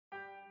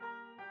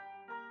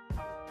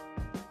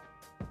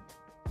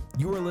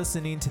You are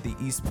listening to the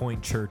East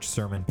Point Church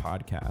Sermon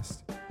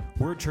Podcast.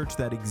 We're a church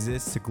that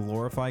exists to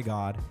glorify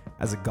God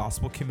as a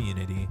gospel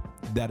community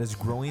that is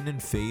growing in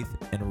faith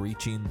and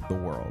reaching the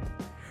world.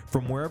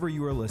 From wherever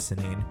you are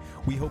listening,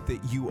 we hope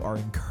that you are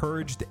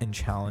encouraged and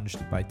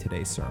challenged by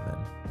today's sermon.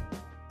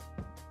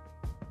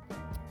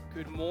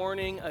 Good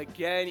morning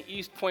again,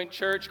 East Point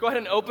Church. Go ahead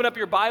and open up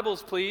your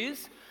Bibles,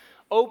 please.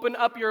 Open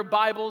up your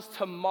Bibles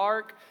to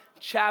Mark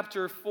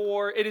chapter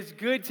 4. It is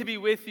good to be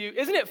with you.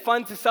 Isn't it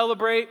fun to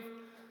celebrate?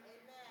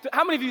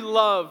 How many of you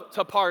love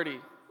to party?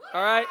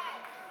 All right?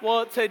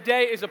 Well,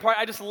 today is a party.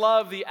 I just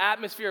love the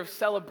atmosphere of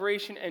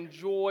celebration and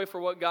joy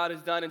for what God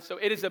has done. And so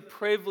it is a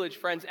privilege,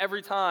 friends,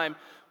 every time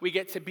we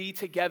get to be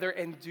together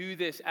and do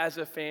this as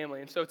a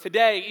family. And so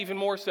today, even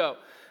more so,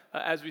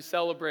 as we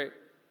celebrate.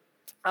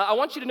 I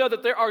want you to know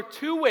that there are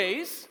two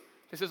ways.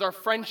 This is our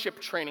friendship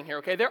training here,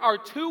 okay? There are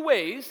two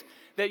ways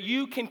that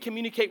you can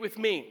communicate with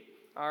me,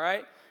 all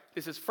right?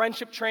 This is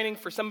friendship training.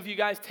 For some of you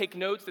guys, take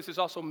notes. This is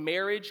also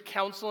marriage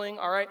counseling,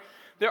 all right?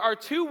 There are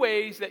two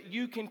ways that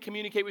you can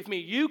communicate with me.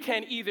 You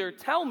can either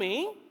tell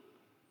me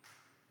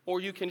or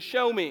you can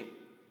show me.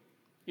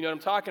 You know what I'm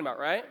talking about,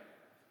 right?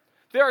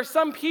 There are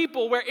some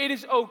people where it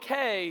is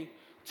okay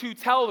to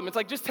tell them. It's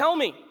like, just tell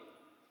me.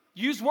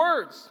 Use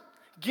words.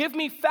 Give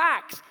me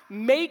facts.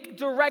 Make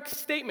direct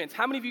statements.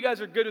 How many of you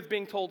guys are good with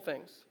being told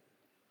things?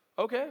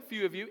 Okay, a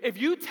few of you. If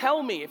you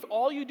tell me, if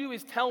all you do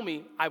is tell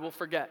me, I will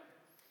forget.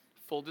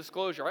 Full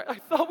disclosure, right? I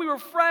thought we were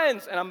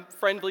friends, and I'm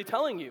friendly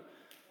telling you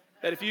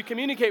that if you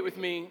communicate with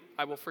me,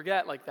 I will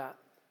forget like that.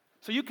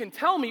 So you can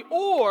tell me,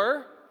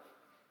 or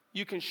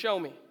you can show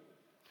me.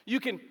 You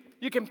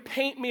can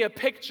paint me a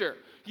picture.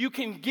 You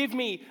can give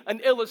me an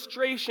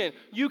illustration.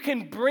 You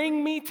can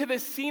bring me to the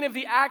scene of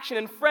the action.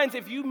 And friends,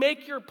 if you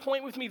make your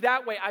point with me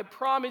that way, I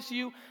promise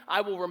you,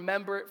 I will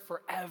remember it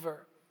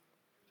forever.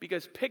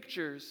 Because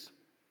pictures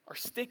are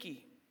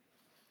sticky.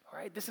 All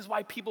right? This is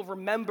why people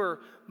remember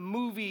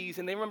movies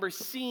and they remember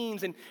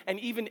scenes and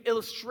even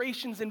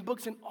illustrations in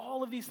books and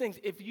all of these things.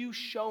 If you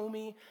show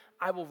me,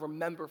 I will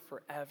remember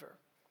forever.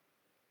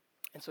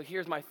 And so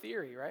here's my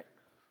theory, right?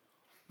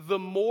 The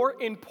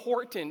more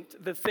important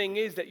the thing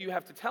is that you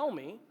have to tell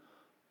me,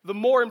 the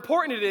more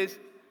important it is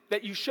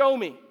that you show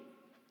me.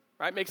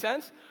 Right? Make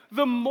sense?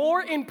 The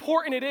more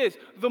important it is,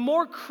 the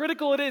more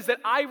critical it is that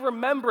I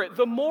remember it,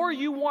 the more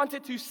you want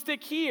it to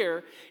stick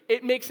here,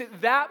 it makes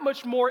it that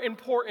much more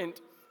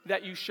important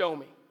that you show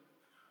me.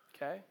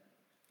 Okay?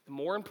 The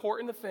more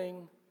important the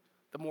thing,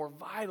 the more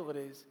vital it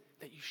is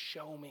that you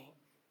show me.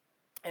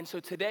 And so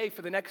today,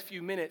 for the next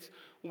few minutes,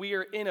 we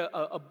are in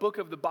a book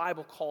of the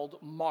Bible called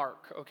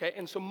Mark, okay?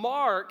 And so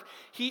Mark,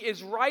 he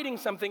is writing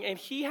something, and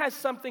he has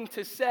something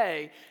to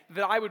say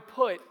that I would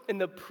put in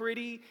the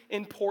pretty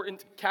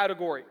important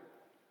category.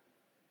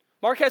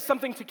 Mark has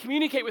something to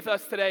communicate with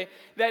us today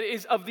that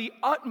is of the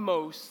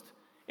utmost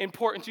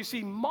importance. You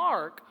see,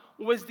 Mark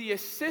was the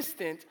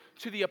assistant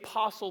to the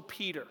Apostle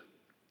Peter,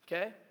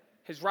 okay?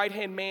 His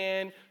right-hand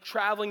man,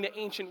 traveling the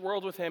ancient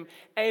world with him.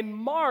 And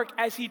Mark,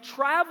 as he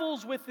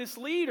travels with this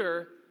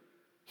leader,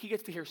 he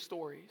gets to hear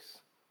stories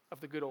of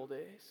the good old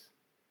days.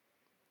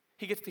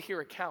 He gets to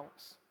hear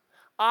accounts.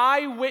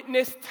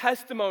 Eyewitness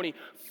testimony,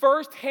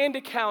 first-hand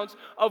accounts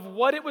of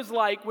what it was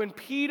like when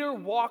Peter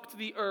walked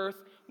the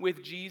earth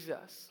with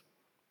Jesus.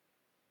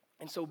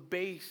 And so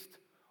based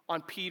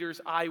on Peter's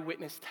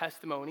eyewitness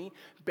testimony,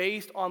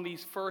 based on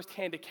these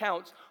first-hand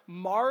accounts,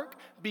 Mark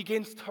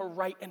begins to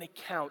write an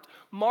account.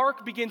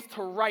 Mark begins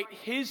to write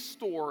his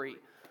story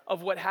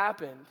of what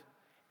happened.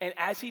 And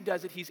as he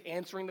does it, he's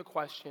answering the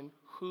question,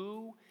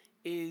 who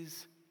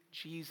is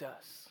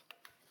Jesus?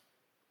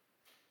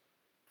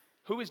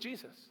 Who is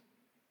Jesus?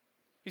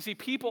 You see,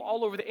 people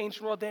all over the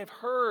ancient world, they have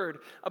heard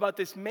about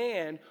this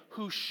man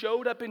who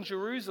showed up in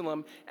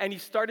Jerusalem, and he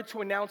started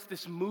to announce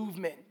this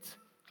movement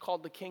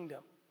called the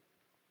kingdom.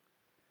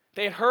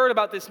 They had heard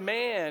about this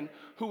man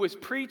who was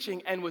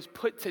preaching and was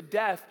put to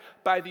death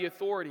by the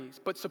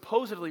authorities, but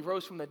supposedly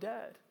rose from the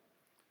dead.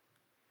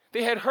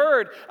 They had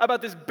heard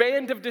about this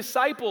band of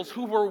disciples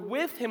who were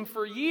with him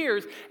for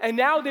years, and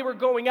now they were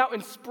going out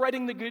and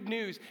spreading the good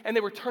news, and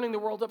they were turning the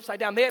world upside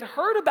down. They had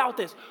heard about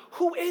this.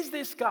 Who is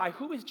this guy?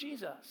 Who is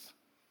Jesus?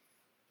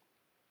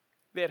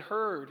 They had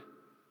heard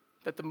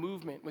that the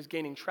movement was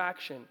gaining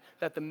traction,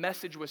 that the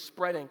message was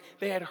spreading.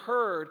 They had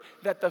heard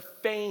that the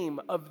fame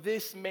of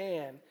this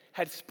man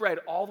had spread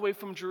all the way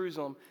from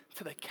Jerusalem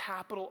to the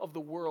capital of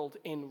the world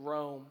in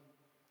Rome.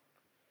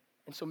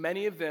 And so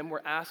many of them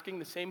were asking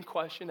the same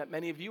question that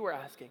many of you are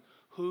asking.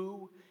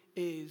 Who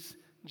is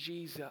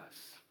Jesus?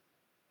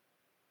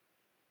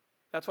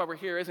 That's why we're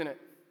here, isn't it?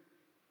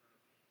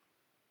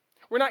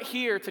 We're not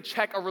here to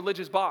check a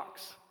religious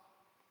box.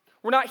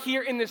 We're not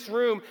here in this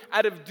room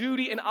out of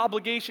duty and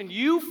obligation.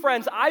 You,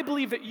 friends, I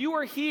believe that you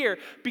are here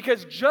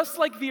because just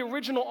like the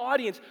original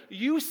audience,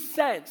 you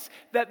sense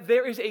that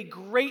there is a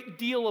great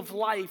deal of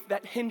life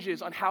that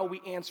hinges on how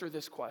we answer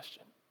this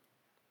question.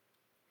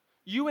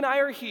 You and I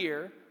are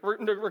here,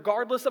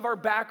 regardless of our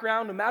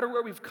background, no matter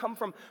where we've come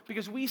from,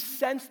 because we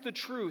sense the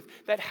truth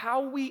that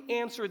how we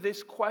answer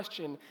this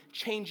question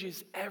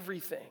changes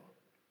everything.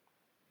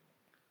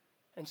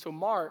 And so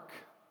Mark,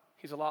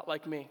 he's a lot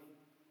like me.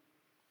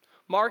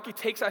 Mark, he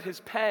takes out his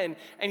pen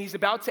and he's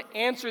about to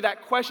answer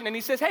that question and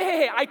he says,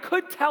 hey, I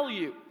could tell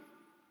you.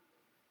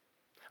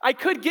 I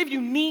could give you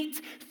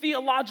neat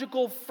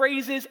theological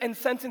phrases and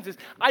sentences.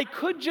 I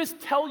could just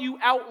tell you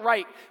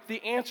outright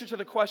the answer to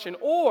the question,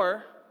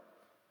 or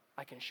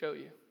I can show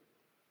you.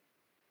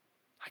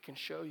 I can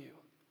show you.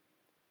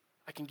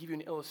 I can give you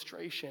an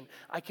illustration.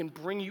 I can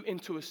bring you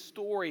into a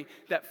story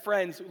that,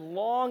 friends,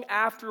 long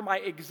after my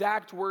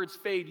exact words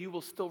fade, you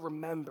will still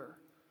remember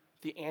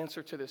the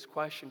answer to this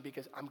question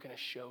because I'm going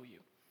to show you.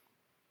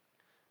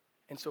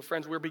 And so,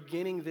 friends, we're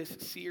beginning this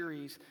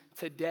series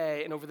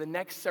today, and over the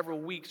next several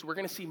weeks, we're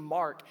going to see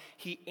Mark.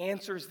 He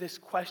answers this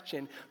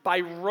question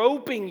by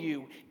roping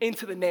you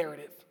into the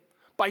narrative,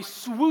 by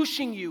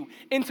swooshing you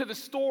into the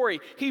story.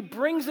 He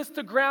brings us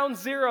to ground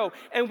zero,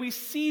 and we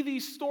see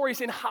these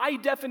stories in high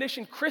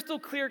definition, crystal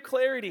clear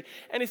clarity.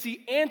 And as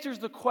he answers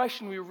the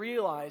question, we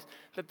realize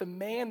that the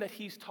man that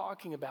he's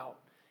talking about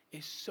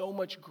is so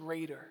much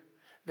greater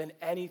than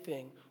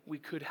anything we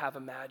could have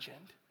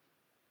imagined.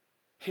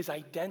 His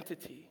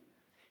identity,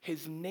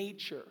 his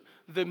nature,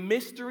 the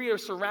mystery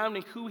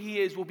surrounding who he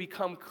is will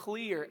become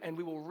clear, and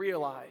we will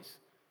realize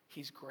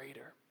he's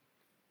greater.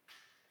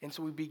 And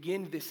so we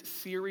begin this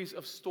series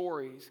of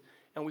stories,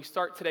 and we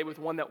start today with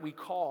one that we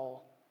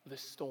call the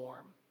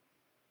storm.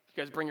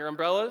 You guys bring your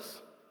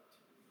umbrellas?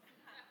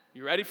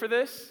 You ready for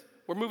this?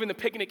 We're moving the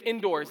picnic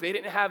indoors. They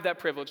didn't have that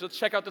privilege. Let's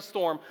check out the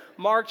storm.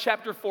 Mark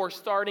chapter 4,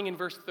 starting in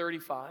verse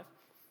 35.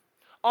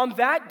 On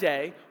that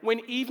day, when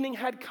evening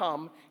had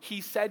come,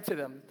 he said to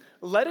them,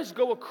 "Let us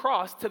go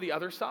across to the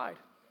other side."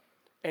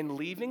 And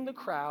leaving the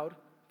crowd,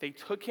 they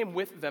took him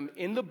with them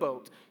in the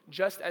boat,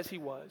 just as he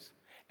was.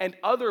 And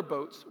other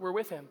boats were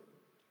with him.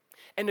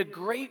 And a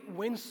great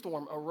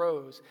windstorm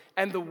arose,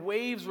 and the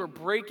waves were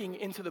breaking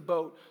into the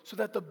boat, so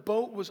that the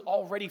boat was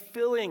already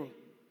filling.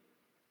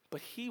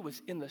 But he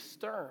was in the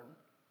stern,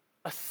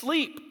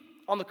 asleep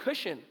on the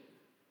cushion.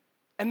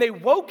 And they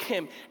woke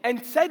him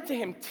and said to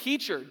him,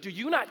 "Teacher, do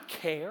you not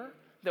care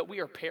that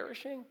we are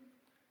perishing?"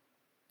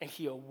 And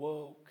he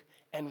awoke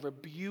and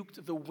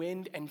rebuked the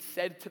wind and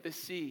said to the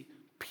sea,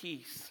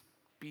 "Peace,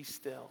 be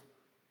still."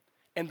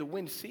 And the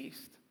wind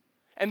ceased.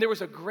 And there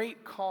was a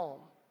great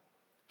calm.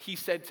 He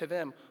said to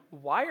them,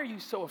 "Why are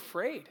you so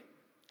afraid?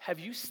 Have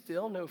you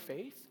still no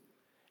faith?"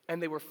 And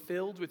they were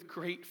filled with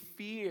great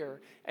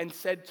fear and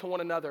said to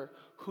one another,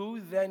 "Who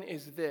then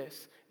is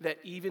this that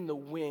even the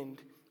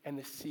wind and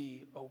the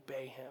sea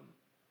obey him?"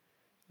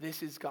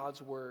 This is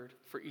God's word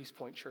for East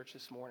Point Church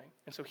this morning.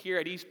 And so here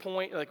at East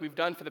Point, like we've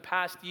done for the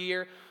past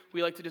year,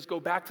 we like to just go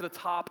back to the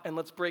top and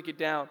let's break it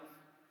down.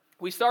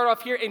 We start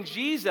off here in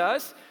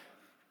Jesus.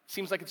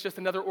 Seems like it's just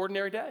another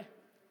ordinary day.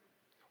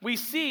 We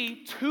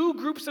see two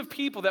groups of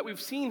people that we've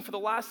seen for the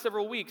last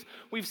several weeks.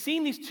 We've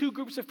seen these two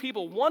groups of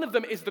people. One of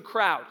them is the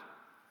crowd.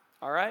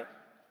 All right?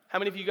 How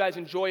many of you guys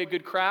enjoy a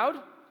good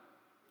crowd?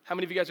 How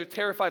many of you guys are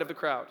terrified of the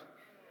crowd?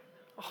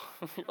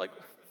 Oh, you're like,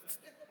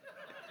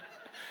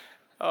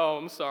 oh,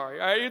 I'm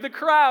sorry. All right, you're the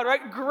crowd,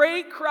 right?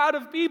 Great crowd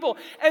of people.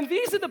 And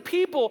these are the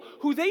people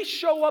who they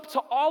show up to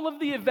all of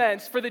the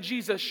events for the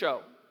Jesus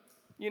show.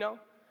 You know?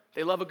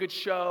 They love a good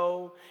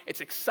show.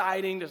 It's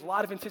exciting. There's a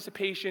lot of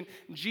anticipation.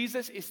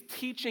 Jesus is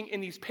teaching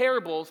in these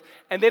parables,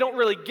 and they don't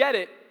really get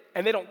it,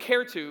 and they don't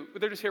care to,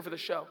 but they're just here for the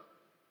show.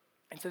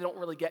 And so they don't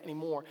really get any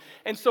more.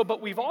 And so, but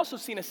we've also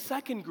seen a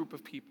second group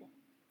of people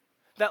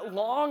that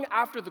long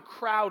after the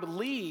crowd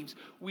leaves,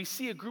 we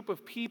see a group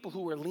of people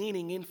who are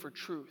leaning in for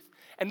truth.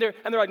 And they're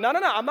like, no,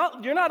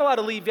 you're not allowed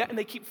to leave yet. And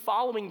they keep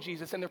following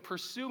Jesus, and they're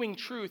pursuing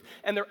truth,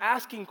 and they're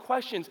asking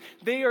questions.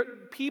 They are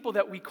people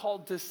that we call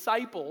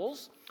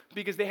disciples,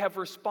 because they have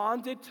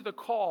responded to the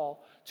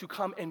call to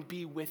come and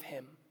be with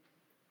him.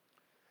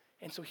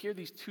 And so here are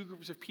these two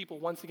groups of people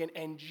once again,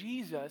 and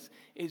Jesus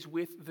is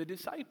with the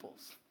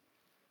disciples.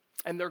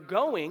 And they're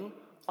going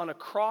on a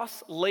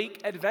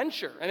cross-lake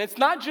adventure. And it's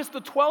not just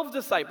the 12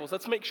 disciples.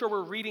 Let's make sure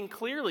we're reading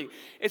clearly.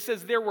 It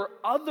says there were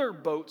other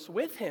boats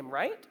with him,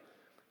 right?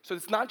 So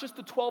it's not just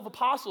the 12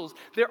 apostles.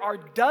 There are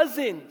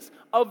dozens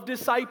of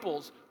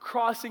disciples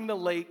crossing the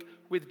lake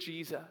with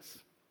Jesus.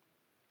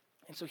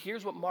 And so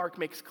here's what Mark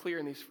makes clear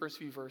in these first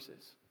few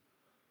verses.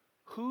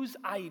 Whose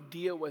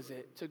idea was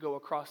it to go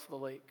across the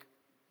lake?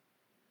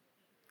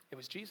 It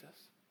was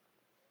Jesus.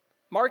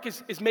 Mark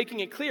is making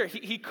it clear.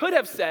 He could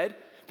have said,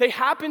 they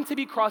happened to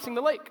be crossing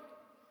the lake.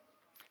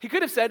 He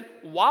could have said,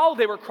 while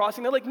they were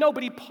crossing the lake. No,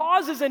 but he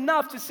pauses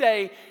enough to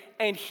say,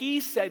 and he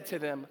said to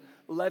them,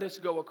 "Let us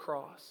go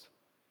across."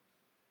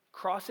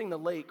 Crossing the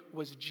lake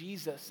was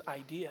Jesus'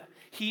 idea.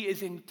 He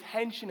is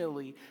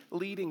intentionally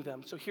leading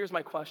them. So here's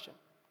my question.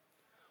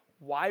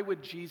 Why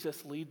would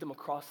Jesus lead them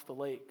across the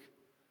lake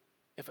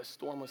if a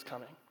storm was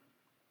coming?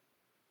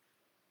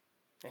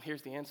 And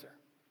here's the answer.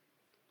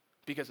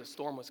 Because a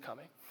storm was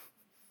coming.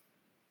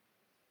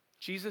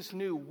 Jesus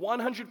knew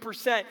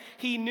 100%.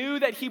 He knew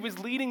that he was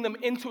leading them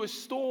into a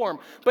storm.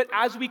 But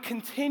as we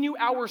continue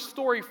our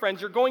story, friends,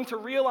 you're going to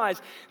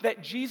realize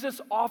that Jesus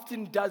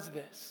often does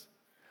this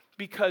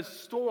because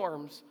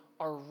storms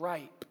are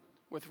ripe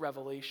with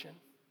revelation.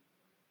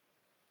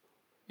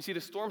 You see, the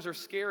storms are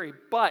scary,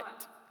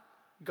 but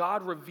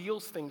God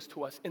reveals things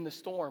to us in the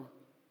storm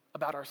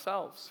about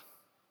ourselves.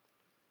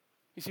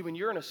 You see, when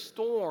you're in a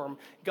storm,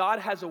 God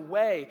has a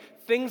way,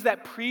 things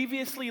that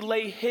previously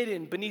lay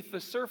hidden beneath the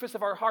surface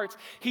of our hearts,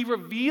 he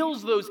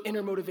reveals those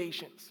inner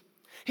motivations.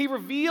 He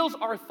reveals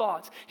our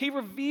thoughts. He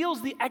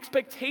reveals the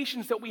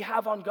expectations that we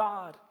have on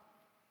God.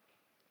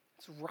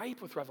 It's ripe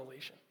with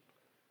revelation.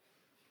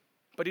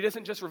 But he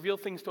doesn't just reveal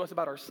things to us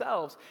about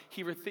ourselves.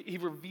 He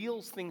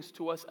reveals things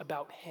to us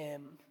about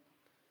him,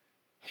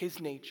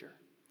 his nature,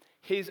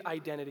 his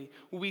identity.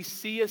 We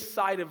see a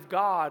side of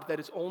God that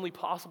is only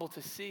possible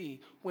to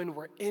see when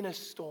we're in a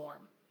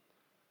storm.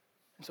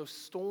 And so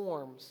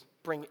storms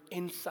bring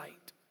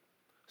insight.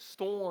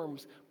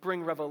 Storms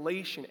bring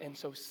revelation. And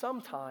so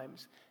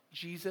sometimes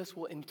Jesus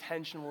will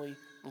intentionally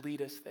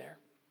lead us there.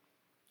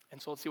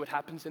 And so let's see what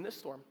happens in this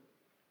storm.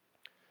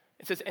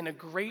 It says, and a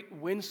great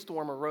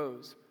windstorm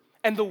arose,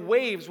 and the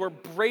waves were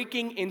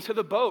breaking into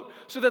the boat,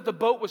 so that the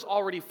boat was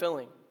already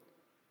filling.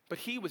 But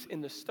he was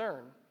in the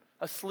stern,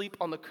 asleep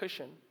on the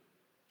cushion.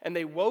 And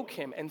they woke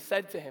him and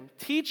said to him,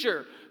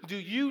 "Teacher, do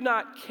you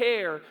not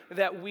care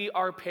that we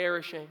are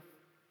perishing?"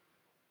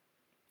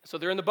 So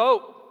they're in the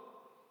boat.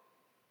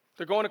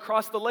 They're going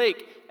across the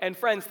lake. And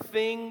friends,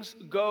 things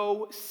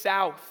go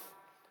south.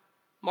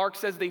 Mark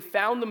says they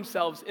found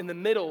themselves in the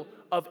middle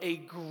of a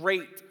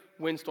great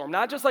windstorm.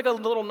 Not just like a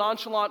little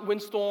nonchalant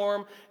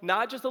windstorm,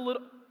 not just a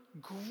little,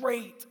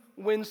 great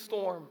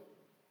windstorm.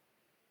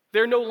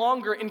 They're no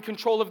longer in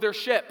control of their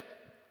ship.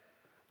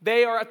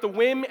 They are at the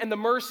whim and the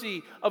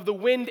mercy of the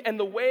wind and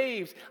the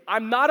waves.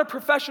 I'm not a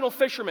professional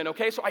fisherman,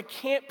 okay? So I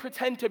can't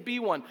pretend to be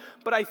one.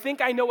 But I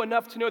think I know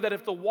enough to know that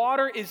if the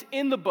water is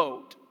in the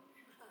boat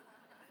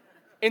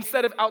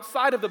instead of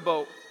outside of the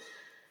boat,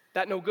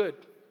 that no good.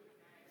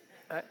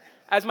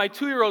 As my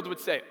 2-year-old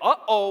would say,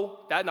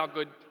 uh-oh, that not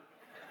good.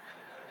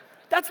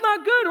 That's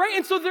not good, right?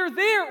 And so they're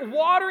there.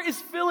 Water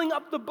is filling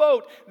up the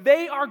boat.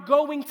 They are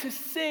going to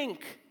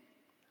sink.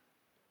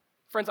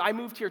 Friends, I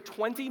moved here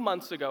 20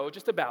 months ago,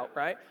 just about,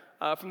 right,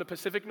 from the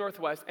Pacific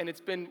Northwest, and it's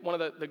been one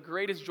of the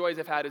greatest joys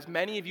I've had, as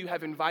many of you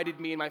have invited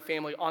me and my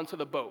family onto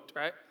the boat,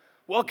 right?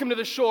 Welcome to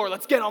the shore,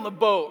 let's get on the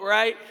boat,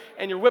 right?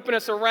 And you're whipping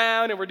us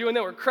around, and we're doing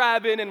that, we're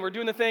crabbing, and we're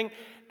doing the thing.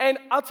 And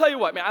I'll tell you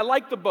what, man, I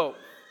like the boat,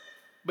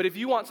 but if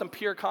you want some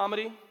pure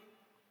comedy,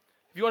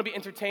 if you want to be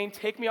entertained,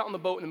 take me out on the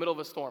boat in the middle of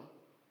a storm.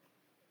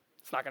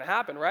 It's not going to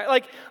happen, right?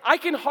 Like, I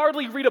can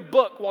hardly read a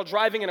book while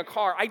driving in a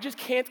car. I just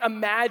can't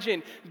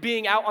imagine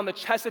being out on the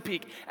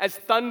Chesapeake as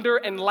thunder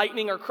and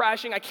lightning are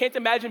crashing. I can't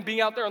imagine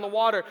being out there on the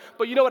water.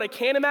 But you know what I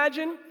can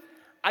imagine?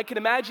 I can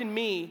imagine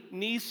me,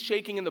 knees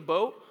shaking in the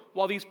boat,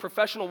 while these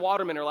professional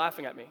watermen are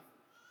laughing at me,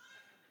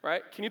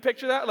 right? Can you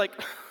picture that? Like,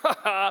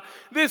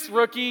 this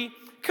rookie,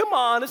 come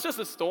on, it's just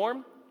a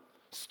storm.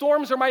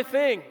 Storms are my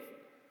thing.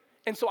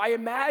 And so I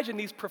imagine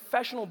these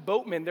professional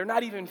boatmen, they're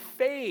not even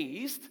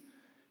fazed,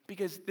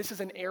 because this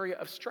is an area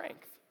of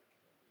strength.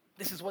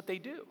 This is what they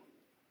do.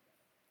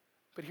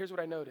 But here's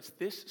what I noticed.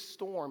 This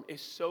storm is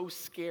so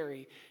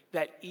scary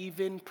that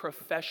even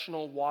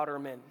professional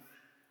watermen,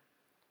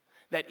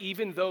 that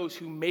even those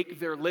who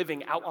make their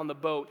living out on the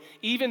boat,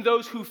 even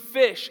those who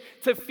fish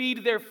to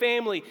feed their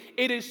family,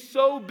 it is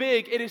so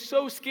big, it is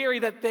so scary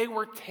that they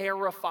were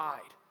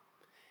terrified.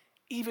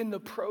 Even the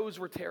pros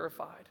were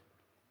terrified.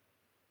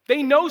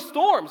 They know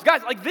storms.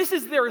 Guys, like, this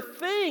is their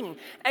thing.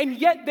 And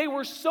yet they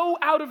were so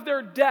out of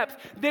their depth,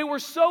 they were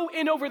so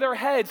in over their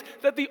heads,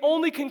 that the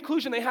only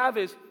conclusion they have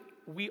is,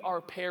 we are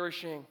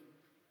perishing.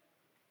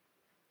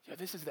 Yeah,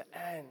 this is the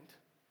end.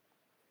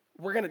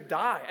 We're going to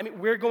die. I mean,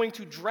 we're going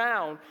to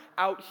drown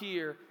out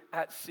here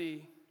at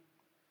sea.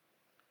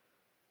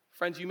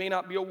 Friends, you may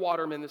not be a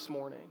waterman this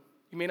morning.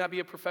 You may not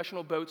be a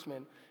professional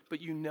boatsman, but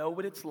you know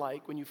what it's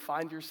like when you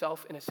find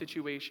yourself in a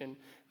situation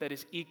that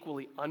is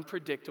equally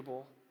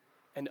unpredictable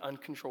and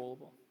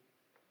uncontrollable.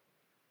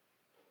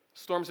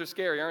 Storms are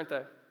scary, aren't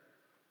they?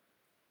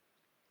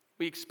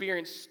 We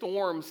experience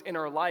storms in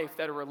our life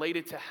that are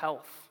related to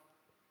health,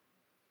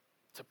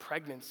 to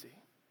pregnancy,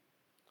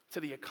 to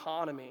the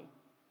economy,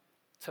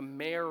 to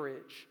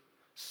marriage,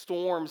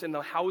 storms in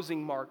the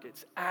housing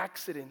markets,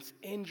 accidents,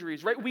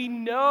 injuries, right? We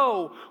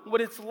know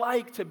what it's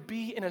like to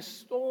be in a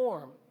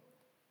storm,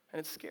 and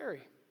it's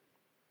scary.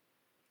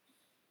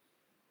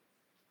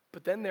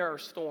 But then there are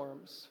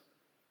storms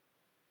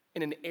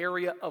in an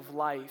area of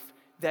life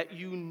that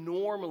you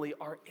normally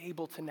are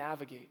able to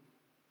navigate.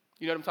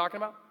 You know what I'm talking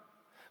about?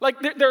 Like,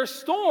 there are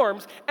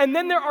storms, and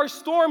then there are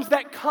storms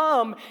that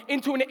come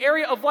into an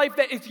area of life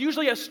that is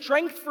usually a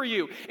strength for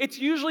you. It's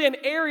usually an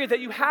area that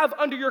you have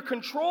under your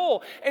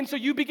control. And so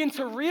you begin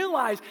to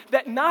realize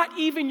that not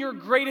even your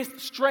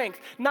greatest strength,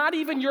 not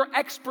even your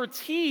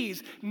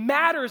expertise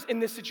matters in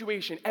this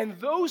situation. And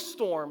those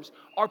storms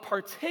are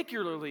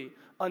particularly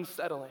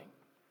unsettling.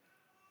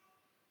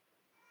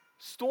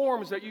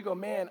 Storms that you go,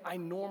 man, I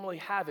normally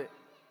have it,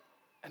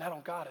 and I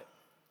don't got it.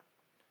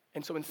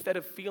 And so instead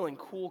of feeling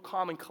cool,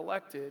 calm, and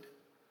collected,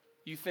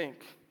 you think,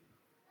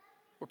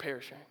 we're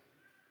perishing.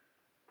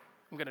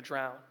 I'm going to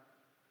drown.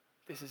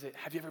 This is it.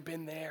 Have you ever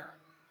been there?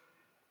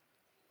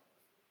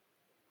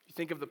 You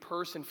think of the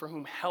person for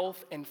whom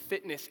health and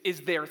fitness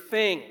is their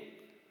thing,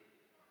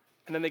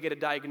 and then they get a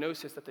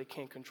diagnosis that they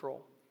can't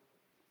control.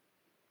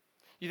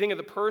 You think of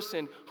the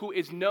person who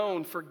is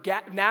known for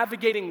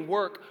navigating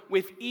work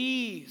with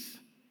ease,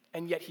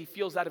 and yet he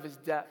feels out of his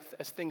depth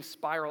as things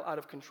spiral out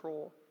of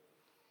control.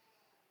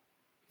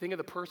 Think of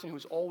the person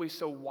who's always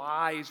so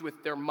wise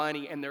with their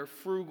money, and they're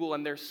frugal,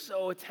 and they're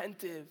so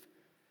attentive,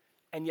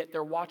 and yet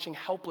they're watching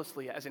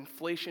helplessly as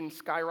inflation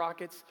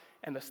skyrockets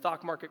and the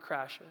stock market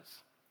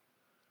crashes.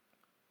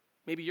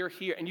 Maybe you're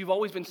here and you've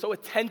always been so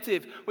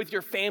attentive with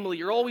your family.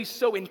 You're always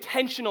so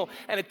intentional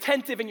and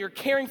attentive, and you're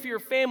caring for your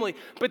family.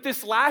 But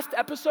this last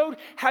episode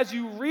has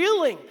you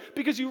reeling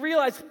because you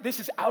realize this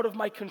is out of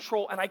my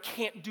control and I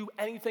can't do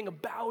anything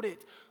about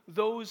it.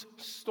 Those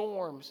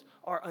storms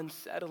are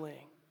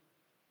unsettling.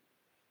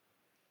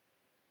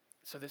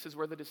 So this is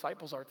where the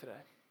disciples are today,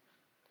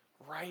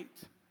 right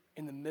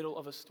in the middle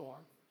of a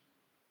storm.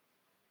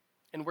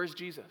 And where's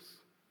Jesus?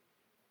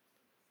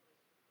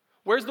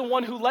 Where's the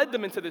one who led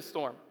them into this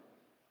storm?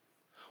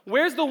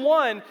 Where's the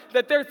one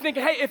that they're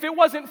thinking, hey, if it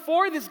wasn't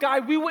for this guy,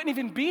 we wouldn't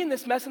even be in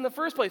this mess in the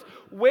first place?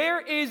 Where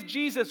is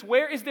Jesus?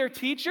 Where is their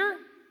teacher?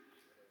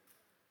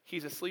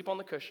 He's asleep on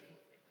the cushion.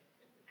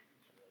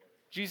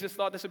 Jesus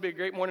thought this would be a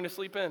great morning to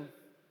sleep in.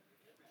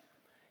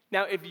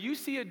 Now, if you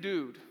see a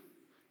dude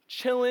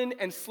chilling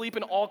and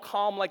sleeping all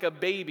calm like a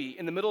baby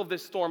in the middle of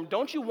this storm,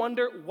 don't you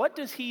wonder, what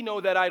does he know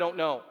that I don't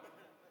know?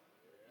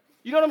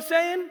 You know what I'm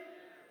saying?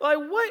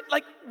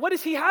 What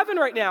is he having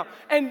right now?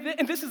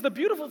 And this is the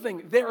beautiful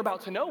thing. They're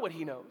about to know what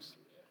he knows.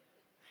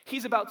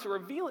 He's about to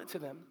reveal it to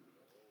them.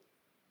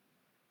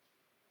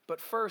 But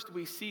first,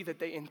 we see that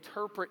they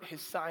interpret his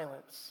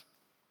silence.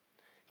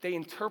 They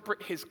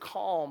interpret his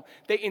calm.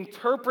 They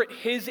interpret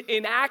his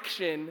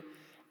inaction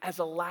as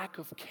a lack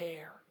of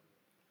care.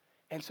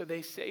 And so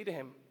they say to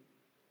him,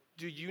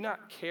 do you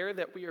not care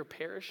that we are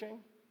perishing?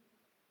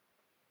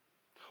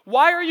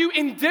 Why are you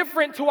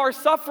indifferent to our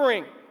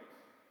suffering?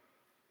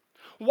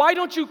 Why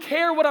don't you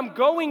care what I'm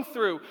going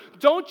through?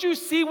 Don't you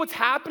see what's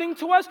happening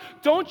to us?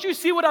 Don't you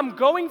see what I'm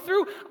going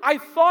through? I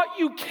thought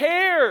you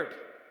cared.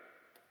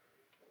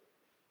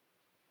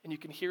 And you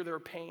can hear their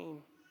pain.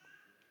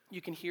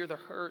 You can hear the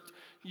hurt.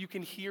 You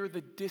can hear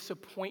the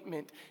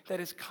disappointment that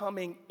is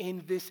coming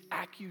in this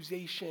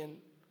accusation.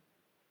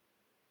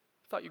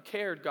 I thought you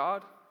cared,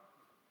 God.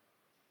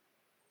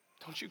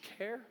 Don't you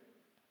care?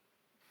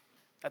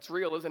 That's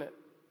real, isn't it?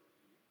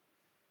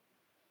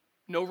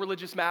 No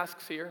religious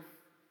masks here.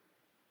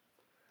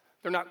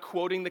 They're not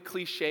quoting the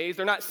cliches.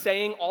 They're not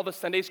saying all the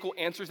Sunday school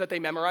answers that they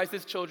memorized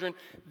as children.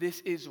 This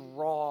is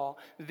raw.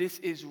 This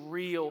is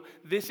real.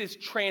 This is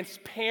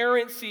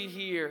transparency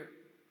here.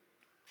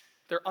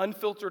 Their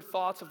unfiltered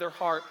thoughts of their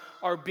heart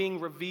are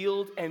being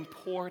revealed and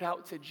poured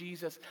out to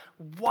Jesus.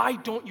 Why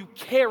don't you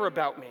care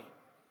about me?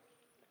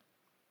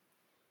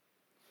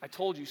 I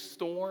told you,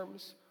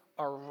 storms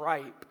are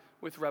ripe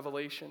with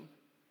revelation.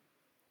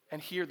 And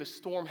here the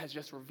storm has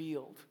just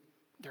revealed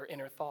their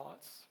inner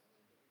thoughts.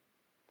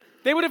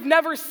 They would have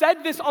never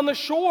said this on the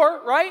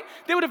shore, right?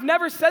 They would have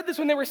never said this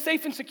when they were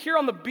safe and secure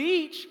on the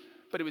beach,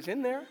 but it was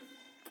in there.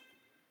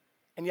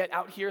 And yet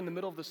out here in the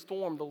middle of the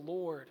storm, the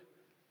Lord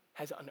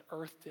has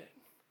unearthed it,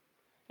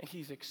 and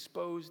he's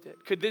exposed it.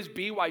 Could this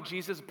be why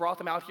Jesus brought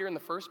them out here in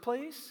the first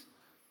place?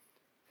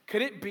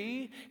 Could it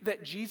be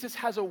that Jesus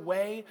has a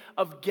way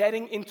of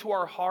getting into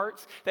our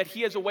hearts, that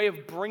he has a way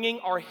of bringing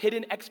our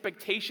hidden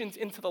expectations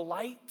into the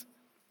light?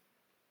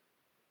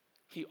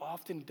 He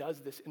often does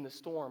this in the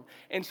storm.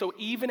 And so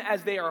even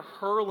as they are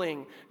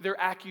hurling their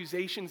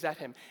accusations at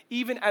him,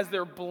 even as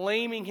they're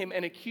blaming him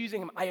and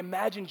accusing him, I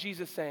imagine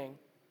Jesus saying,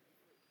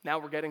 now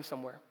we're getting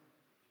somewhere.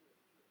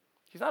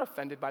 He's not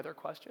offended by their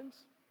questions.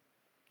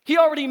 He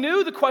already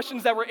knew the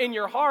questions that were in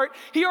your heart.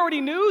 He already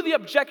knew the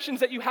objections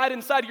that you had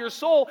inside of your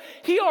soul.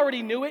 He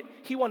already knew it.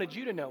 He wanted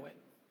you to know it.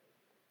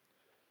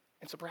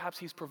 And so perhaps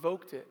he's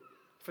provoked it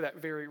for that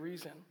very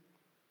reason.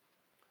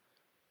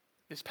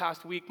 This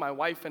past week, my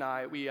wife and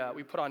I, we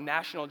put on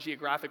National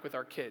Geographic with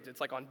our kids.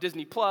 It's like on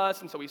Disney Plus,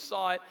 and so we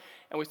saw it,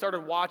 and we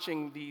started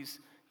watching these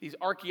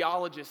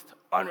archaeologists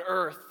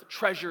unearth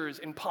treasures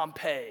in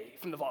Pompeii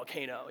from the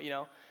volcano, you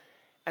know?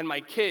 And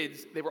my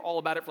kids, they were all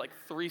about it for like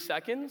 3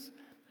 seconds,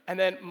 and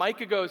then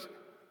Micah goes,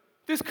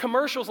 this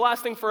commercial's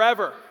lasting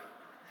forever,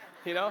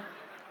 you know?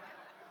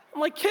 I'm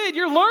like, kid,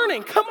 you're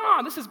learning. Come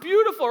on, this is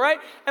beautiful, right?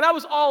 And I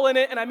was all in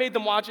it, and I made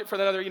them watch it for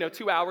another,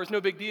 2 hours,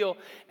 no big deal.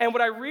 And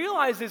what I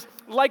realized is,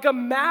 like a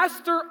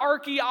master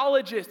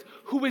archaeologist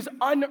who is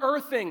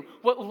unearthing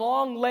what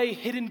long lay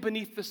hidden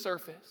beneath the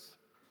surface,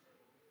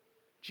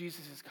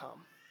 Jesus has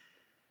come,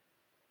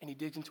 and he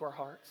digs into our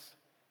hearts,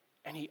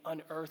 and he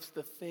unearths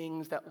the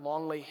things that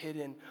long lay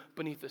hidden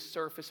beneath the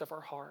surface of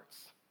our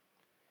hearts.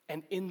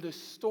 And in the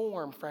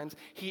storm, friends,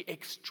 he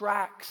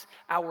extracts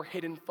our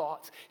hidden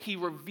thoughts. He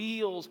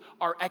reveals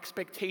our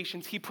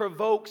expectations. He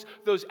provokes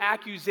those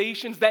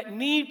accusations that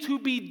need to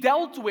be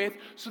dealt with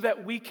so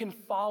that we can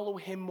follow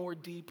him more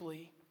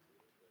deeply.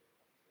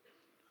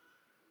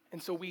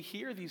 And so we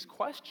hear these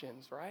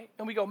questions, right?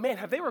 And we go, man,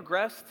 have they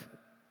regressed?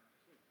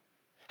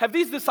 Have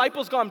these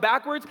disciples gone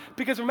backwards?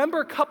 Because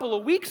remember a couple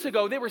of weeks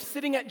ago, they were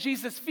sitting at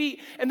Jesus'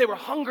 feet and they were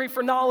hungry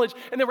for knowledge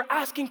and they were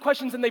asking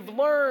questions and they've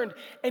learned.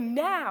 And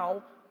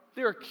now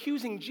they're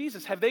accusing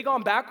Jesus. Have they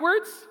gone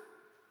backwards?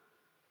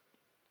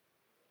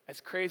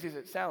 As crazy as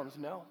it sounds,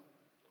 no.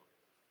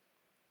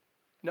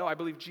 No, I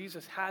believe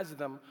Jesus has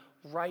them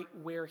right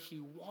where he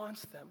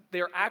wants them.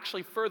 They're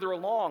actually further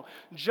along.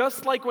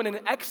 Just like when an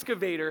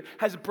excavator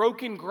has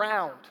broken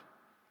ground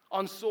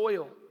on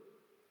soil.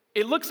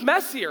 It looks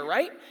messier,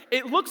 right?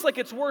 It looks like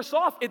it's worse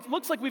off. It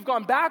looks like we've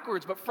gone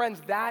backwards. But friends,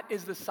 that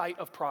is the site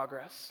of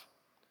progress.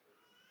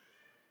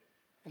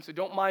 And so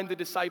don't mind the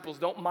disciples.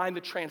 Don't mind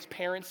the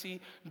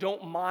transparency.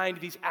 Don't mind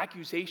these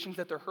accusations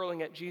that they're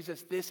hurling at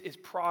Jesus. This is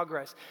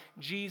progress.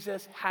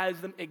 Jesus has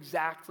them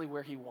exactly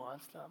where he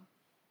wants them.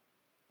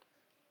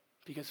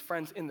 Because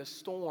friends, in the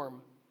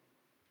storm,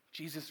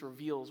 Jesus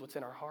reveals what's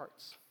in our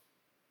hearts.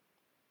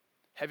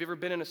 Have you ever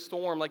been in a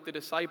storm like the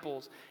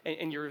disciples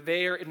and you're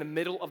there in the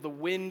middle of the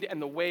wind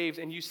and the waves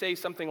and you say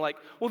something like,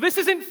 well, this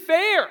isn't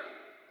fair.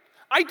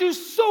 I do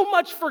so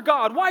much for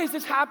God. Why is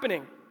this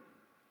happening?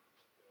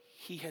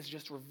 He has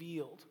just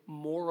revealed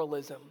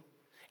moralism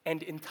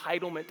and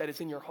entitlement that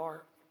is in your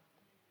heart.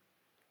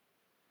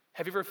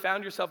 Have you ever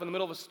found yourself in the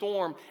middle of a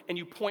storm and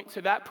you point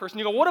to that person?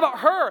 You go, what about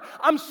her?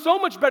 I'm so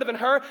much better than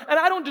her and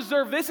I don't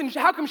deserve this. And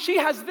how come she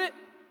has this?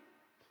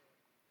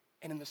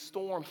 And in the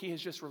storm, he has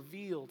just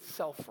revealed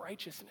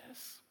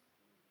self-righteousness.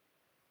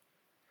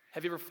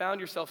 Have you ever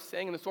found yourself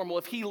saying in the storm, well,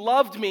 if he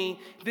loved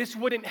me, this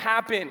wouldn't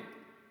happen?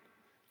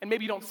 And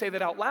maybe you don't say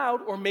that out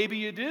loud, or maybe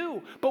you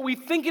do. But we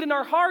think it in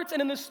our hearts,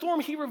 and in the storm,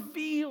 he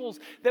reveals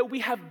that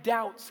we have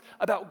doubts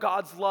about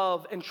God's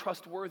love and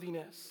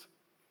trustworthiness.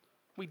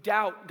 We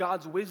doubt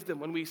God's wisdom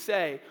when we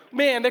say,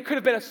 man, there could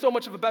have been so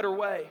much of a better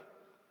way.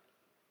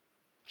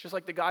 Just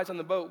like the guys on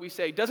the boat, we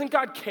say, doesn't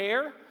God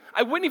care?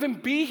 I wouldn't even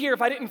be here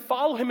if I didn't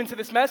follow him into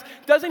this mess.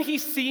 Doesn't he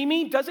see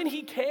me? Doesn't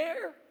he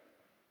care?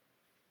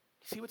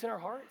 See what's in our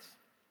hearts?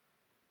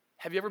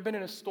 Have you ever been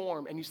in a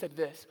storm and you said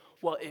this,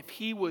 well, if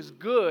he was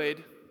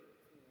good,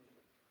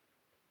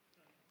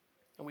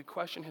 and we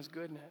question his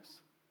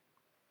goodness.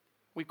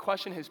 We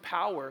question his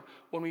power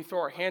when we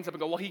throw our hands up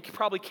and go, well, he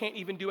probably can't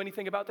even do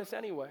anything about this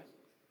anyway.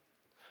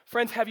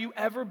 Friends, have you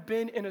ever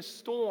been in a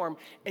storm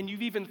and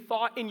you've even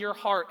thought in your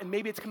heart, and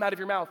maybe it's come out of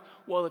your mouth,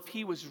 well, if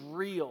he was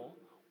real,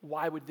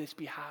 why would this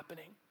be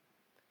happening?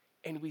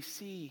 And we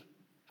see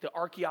the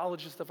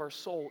archaeologist of our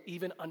soul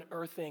even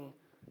unearthing,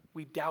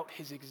 we doubt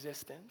his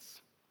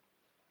existence.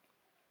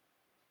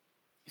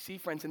 You see,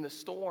 friends, in the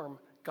storm,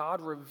 God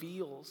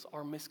reveals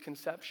our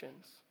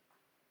misconceptions.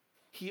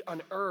 He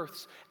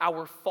unearths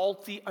our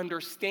faulty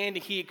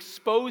understanding. He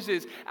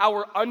exposes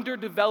our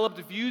underdeveloped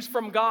views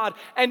from God.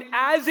 And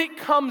as it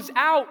comes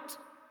out,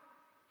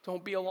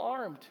 don't be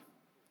alarmed.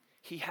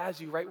 He has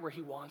you right where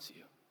he wants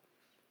you.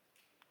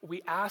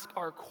 We ask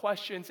our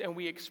questions and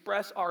we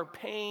express our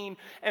pain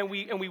and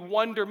we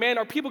wonder, man,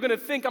 are people going to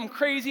think I'm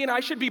crazy and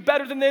I should be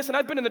better than this? And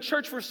I've been in the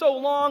church for so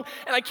long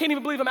and I can't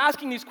even believe I'm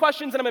asking these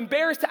questions and I'm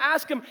embarrassed to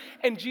ask them.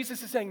 And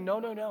Jesus is saying,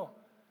 no.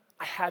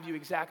 I have you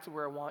exactly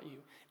where I want you.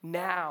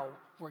 Now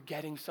we're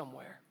getting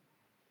somewhere.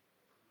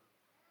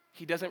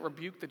 He doesn't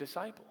rebuke the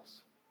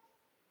disciples.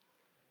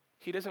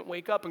 He doesn't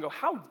wake up and go,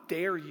 how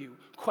dare you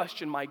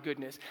question my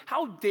goodness?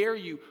 How dare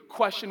you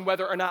question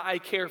whether or not I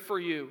care for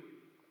you?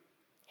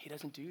 He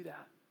doesn't do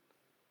that.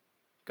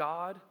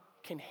 God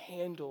can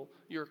handle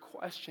your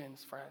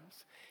questions,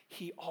 friends.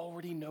 He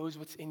already knows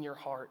what's in your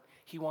heart.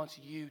 He wants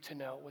you to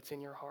know what's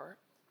in your heart.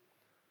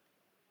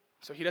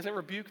 So he doesn't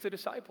rebuke the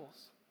disciples.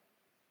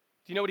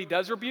 Do you know what he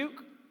does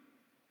rebuke?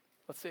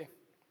 Let's see.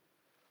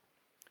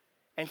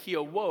 And he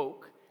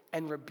awoke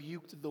and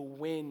rebuked the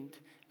wind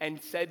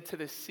and said to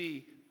the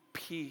sea,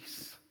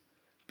 peace,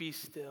 be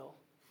still.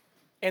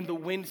 And the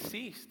wind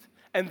ceased,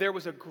 and there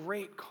was a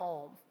great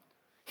calm.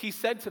 He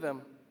said to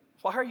them,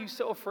 why are you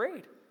so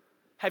afraid?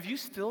 Have you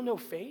still no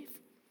faith?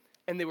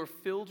 And they were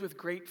filled with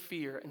great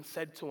fear and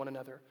said to one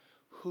another,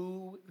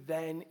 who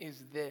then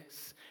is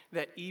this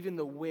that even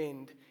the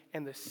wind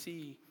and the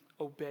sea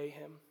obey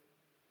him?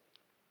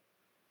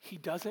 He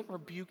doesn't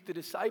rebuke the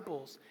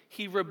disciples.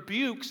 He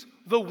rebukes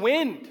the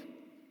wind.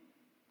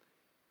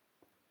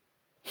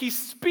 He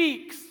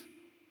speaks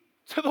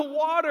to the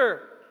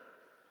water.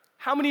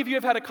 How many of you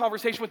have had a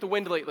conversation with the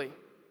wind lately?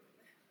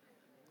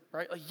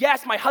 Right? Like,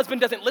 yes, my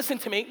husband doesn't listen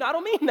to me. No, I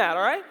don't mean that,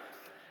 all right?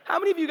 How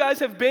many of you guys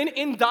have been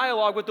in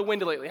dialogue with the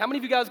wind lately? How many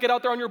of you guys get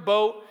out there on your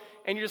boat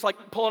and you're just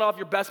like pulling off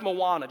your best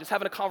Moana, just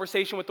having a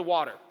conversation with the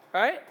water,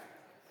 right?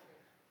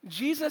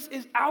 Jesus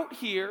is out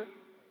here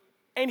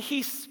and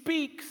he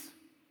speaks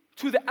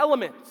to the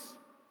elements.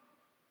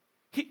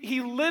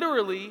 He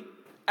literally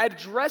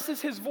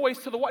addresses his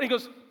voice to the water. He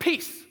goes,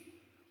 peace,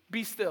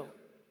 be still.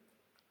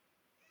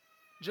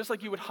 just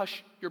like you would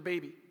hush your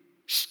baby.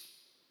 Shh.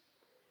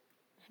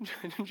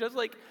 Just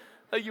like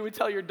you would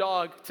tell your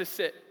dog to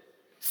sit.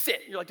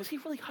 Sit. You're like, does he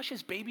really hush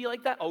his baby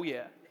like that? Oh,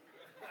 yeah.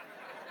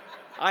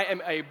 I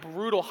am a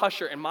brutal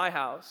husher in my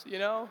house, you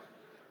know?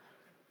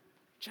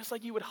 Just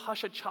like you would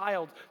hush a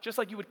child, just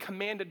like you would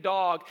command a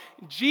dog.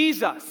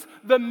 Jesus,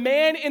 the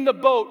man in the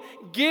boat,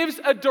 gives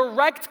a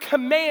direct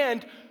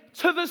command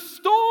to the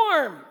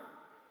storm,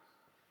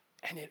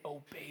 and it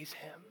obeys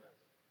him.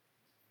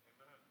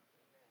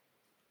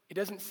 It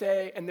doesn't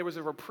say, and there was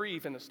a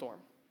reprieve in the storm.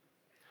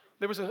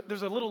 There's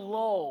a little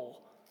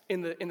lull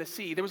in the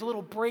sea. There was a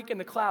little break in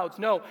the clouds.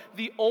 No,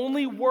 the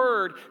only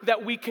word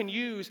that we can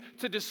use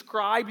to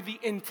describe the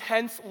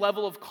intense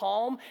level of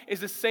calm is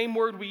the same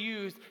word we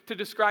used to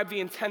describe the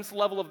intense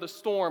level of the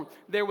storm.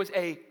 There was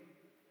a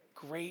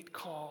great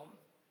calm.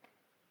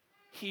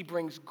 He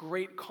brings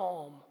great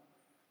calm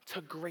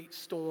to great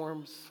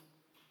storms.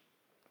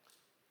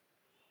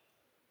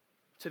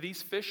 To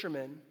these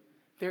fishermen,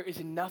 there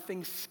is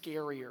nothing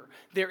scarier.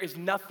 There is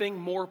nothing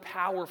more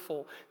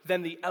powerful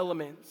than the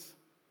elements.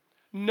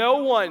 No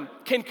one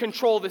can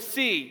control the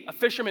sea. A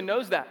fisherman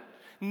knows that.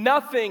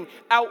 Nothing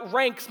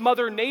outranks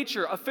Mother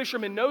Nature. A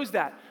fisherman knows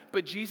that.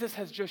 But Jesus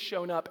has just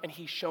shown up and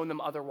he's shown them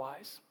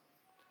otherwise.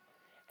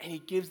 And he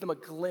gives them a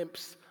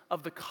glimpse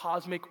of the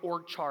cosmic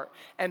org chart.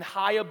 And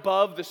high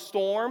above the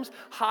storms,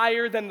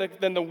 higher than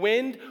the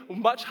wind,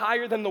 much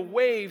higher than the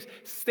waves,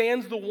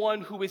 stands the one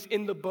who is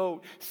in the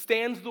boat,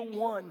 stands the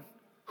one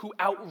who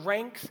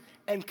outranks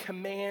and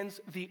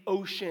commands the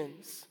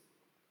oceans.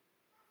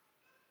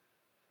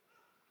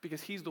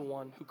 Because he's the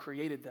one who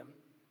created them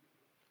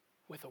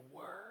with a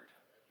word.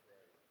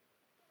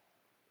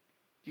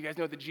 You guys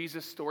know the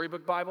Jesus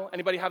Storybook Bible?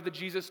 Anybody have the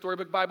Jesus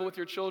Storybook Bible with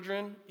your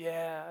children?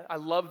 Yeah, I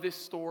love this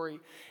story.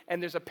 And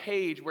there's a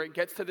page where it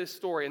gets to this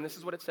story, and this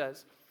is what it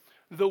says.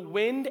 The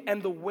wind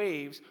and the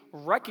waves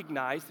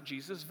recognized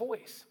Jesus'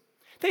 voice.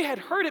 They had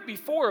heard it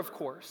before, of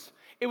course.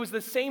 It was the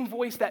same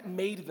voice that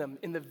made them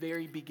in the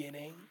very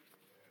beginning.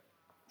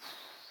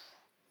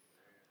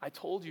 I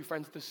told you,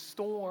 friends, the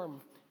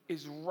storm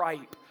is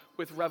ripe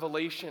with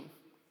revelation.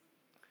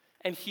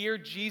 And here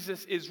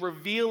Jesus is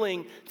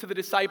revealing to the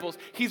disciples,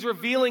 he's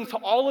revealing to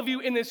all of you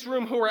in this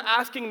room who are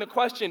asking the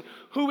question,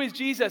 who is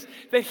Jesus?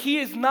 That he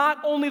is not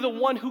only the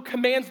one who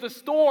commands the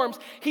storms,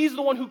 he's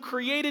the one who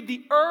created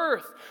the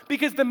earth.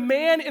 Because the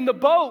man in the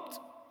boat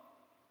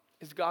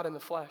is God in the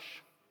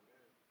flesh.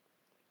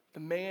 The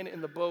man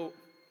in the boat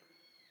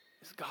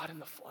is God in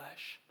the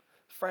flesh.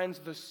 Friends,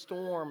 the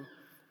storm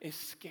is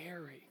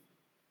scary.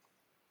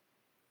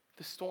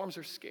 The storms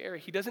are scary.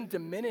 He doesn't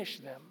diminish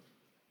them.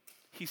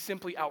 He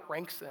simply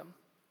outranks them.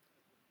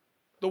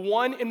 The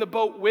one in the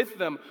boat with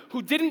them,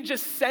 who didn't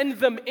just send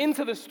them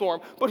into the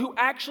storm, but who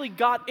actually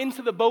got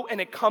into the boat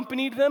and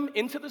accompanied them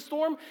into the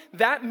storm,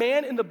 that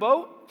man in the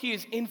boat, he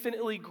is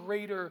infinitely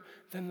greater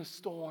than the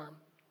storm.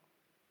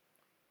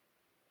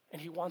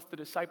 And he wants the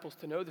disciples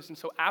to know this. And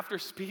so after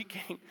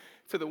speaking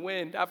to the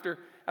wind, after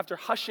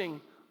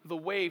hushing the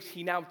waves,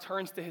 he now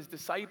turns to his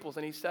disciples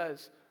and he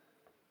says,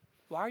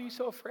 why are you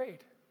so afraid?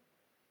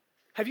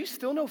 Have you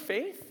still no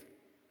faith?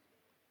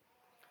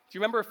 Do you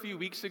remember a few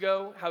weeks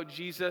ago how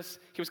Jesus,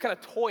 he was kind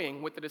of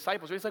toying with the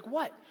disciples. He's like,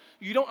 what?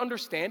 You don't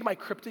understand my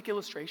cryptic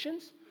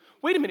illustrations?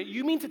 Wait a minute,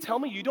 you mean to tell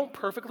me you don't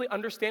perfectly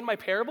understand my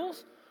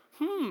parables?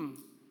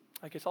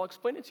 I guess I'll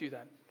explain it to you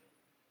then.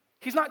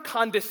 He's not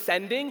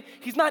condescending.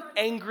 He's not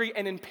angry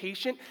and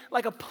impatient.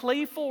 Like a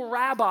playful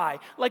rabbi,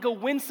 like a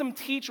winsome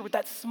teacher with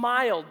that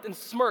smile and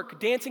smirk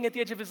dancing at the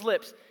edge of his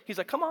lips. He's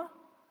like, come on.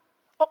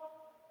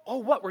 Oh,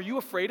 what? Were you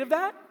afraid of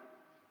that?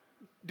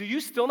 Do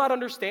you still not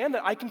understand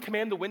that I can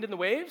command the wind and the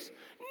waves?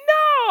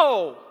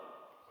 No!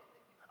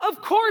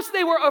 Of course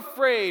they were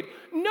afraid.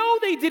 No,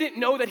 they didn't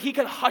know that he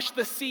could hush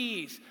the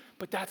seas.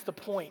 But that's the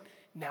point.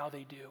 Now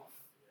they do.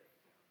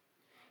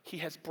 He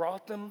has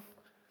brought them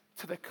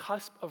to the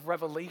cusp of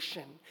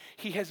revelation.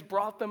 He has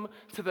brought them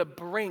to the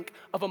brink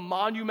of a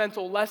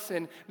monumental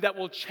lesson that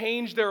will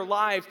change their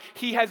lives.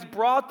 He has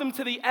brought them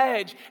to the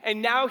edge,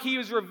 and now he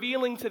is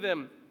revealing to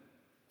them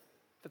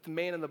that the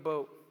man in the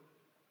boat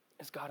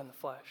is God in the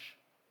flesh.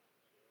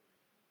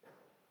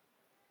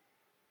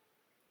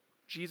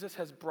 Jesus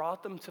has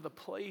brought them to the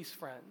place,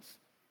 friends,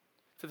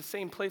 to the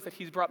same place that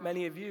he's brought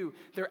many of you.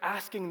 They're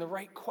asking the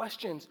right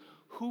questions.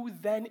 Who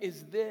then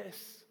is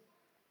this?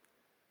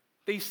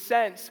 They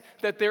sense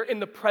that they're in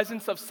the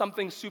presence of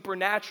something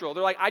supernatural.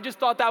 They're like, I just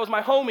thought that was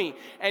my homie,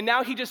 and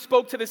now he just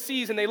spoke to the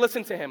seas, and they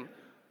listen to him.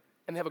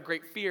 And they have a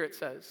great fear, it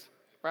says,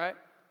 right?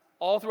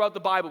 All throughout the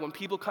Bible, when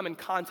people come in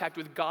contact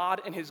with God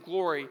and his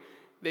glory,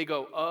 they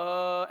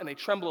go, and they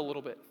tremble a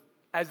little bit,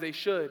 as they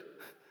should.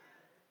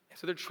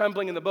 So they're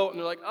trembling in the boat, and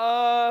they're like,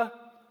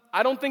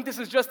 I don't think this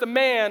is just a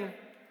man.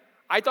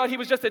 I thought he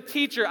was just a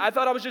teacher. I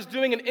thought I was just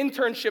doing an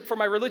internship for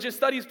my religious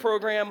studies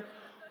program.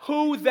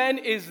 Who then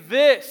is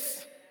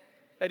this,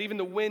 that even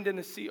the wind and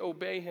the sea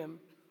obey him?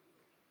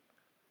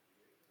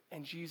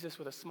 And Jesus,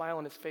 with a smile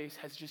on his face,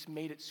 has just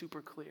made it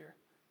super clear.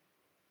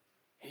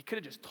 He could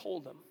have just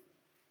told them,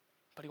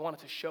 but he wanted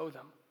to show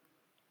them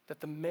that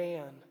the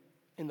man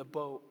in the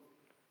boat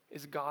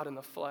is God in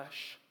the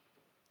flesh.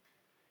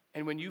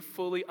 And when you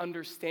fully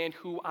understand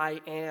who I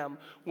am,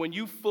 when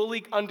you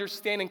fully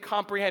understand and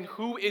comprehend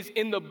who is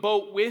in the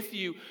boat with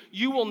you,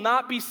 you will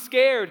not be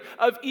scared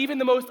of even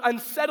the most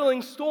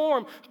unsettling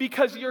storm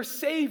because your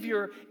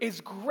Savior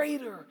is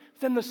greater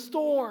than the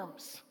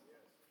storms.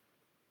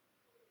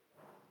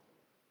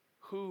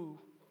 Who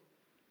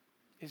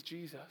is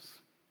Jesus?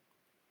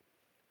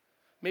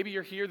 Maybe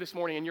you're here this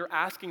morning and you're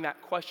asking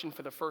that question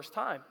for the first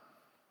time.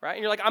 Right?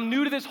 And you're like, I'm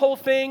new to this whole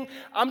thing.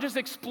 I'm just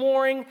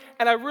exploring,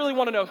 and I really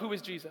want to know, who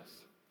is Jesus?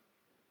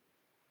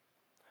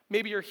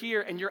 Maybe you're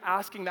here and you're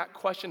asking that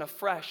question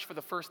afresh for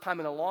the first time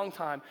in a long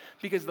time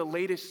because the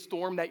latest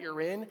storm that you're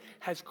in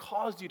has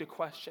caused you to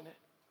question it.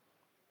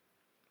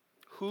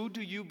 Who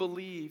do you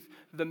believe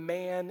the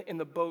man in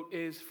the boat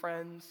is,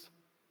 friends?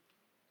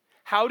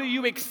 How do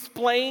you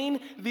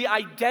explain the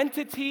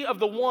identity of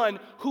the one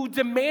who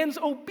demands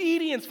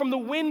obedience from the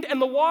wind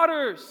and the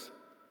waters?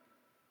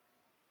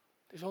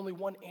 There's only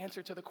one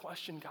answer to the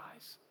question,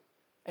 guys.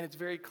 And it's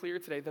very clear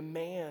today. The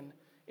man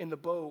in the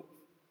boat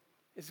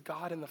is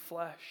God in the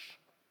flesh.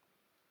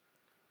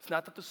 It's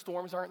not that the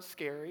storms aren't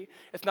scary.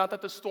 It's not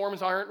that the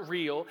storms aren't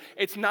real.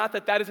 It's not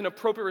that that is an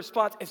appropriate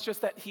response. It's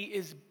just that he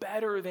is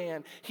better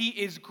than. He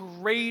is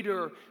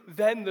greater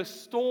than the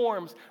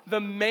storms. The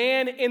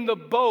man in the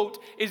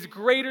boat is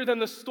greater than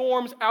the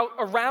storms out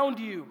around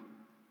you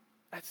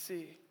at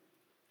sea.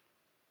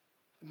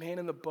 The man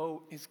in the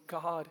boat is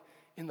God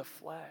in the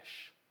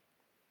flesh.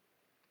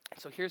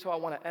 So here's how I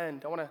want to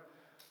end. I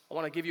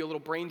want to give you a little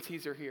brain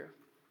teaser here.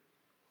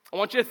 I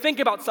want you to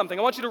think about something.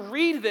 I want you to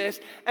read this,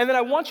 and then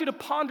I want you to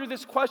ponder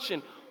this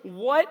question.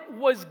 What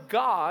was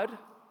God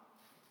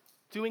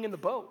doing in the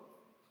boat?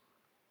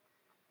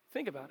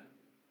 Think about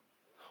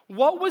it.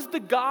 What was the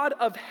God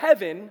of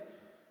heaven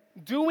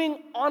doing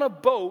on a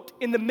boat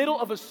in the middle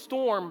of a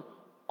storm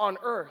on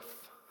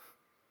earth?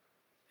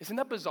 Isn't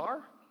that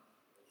bizarre?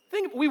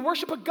 We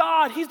worship a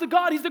God. He's the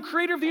God. He's the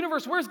creator of the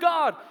universe. Where's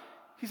God?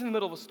 He's in the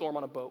middle of a storm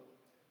on a boat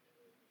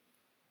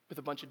with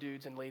a bunch of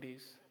dudes and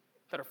ladies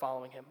that are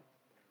following him.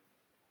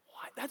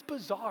 What? That's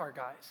bizarre,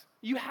 guys.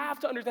 You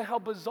have to understand how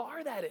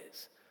bizarre that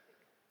is.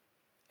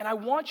 And I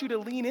want you to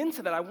lean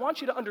into that. I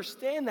want you to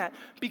understand that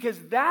because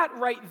that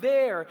right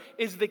there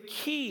is the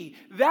key.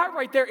 That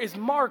right there is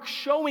Mark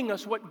showing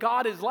us what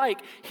God is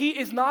like. He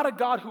is not a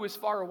God who is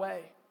far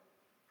away.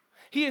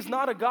 He is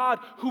not a God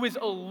who is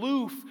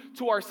aloof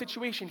to our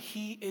situation.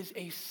 He is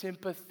a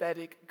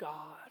sympathetic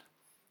God.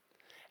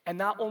 And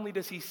not only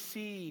does he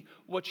see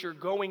what you're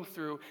going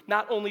through,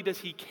 not only does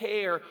he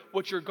care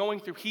what you're going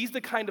through, he's the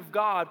kind of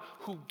God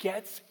who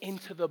gets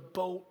into the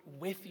boat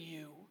with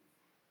you.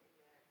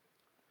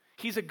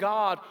 He's a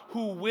God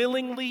who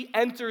willingly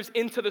enters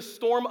into the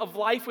storm of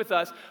life with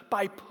us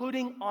by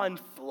putting on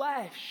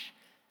flesh.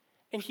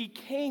 And he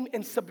came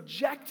and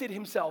subjected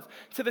himself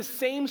to the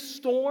same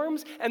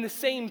storms and the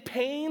same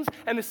pains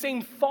and the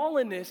same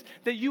fallenness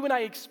that you and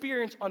I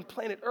experience on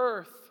planet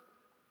Earth.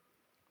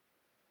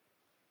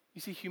 You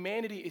see,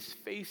 humanity is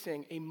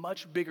facing a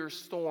much bigger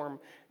storm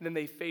than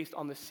they faced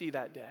on the sea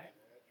that day.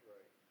 That's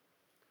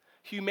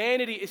right.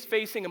 Humanity is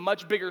facing a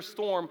much bigger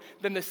storm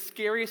than the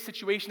scariest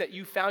situation that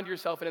you found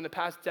yourself in the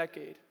past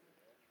decade.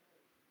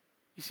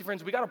 You see,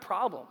 friends, we got a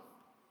problem.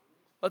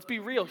 Let's be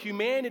real.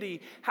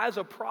 Humanity has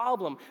a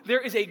problem. There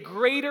is a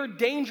greater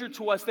danger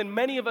to us than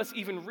many of us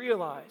even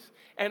realize.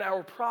 And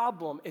our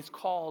problem is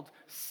called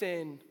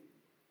sin.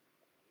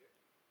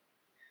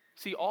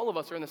 See, all of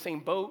us are in the same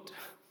boat.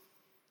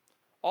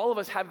 All of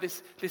us have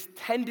this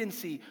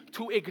tendency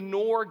to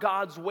ignore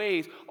God's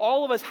ways.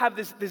 All of us have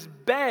this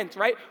bent,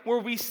 right, where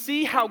we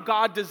see how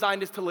God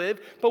designed us to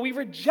live, but we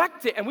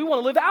reject it and we want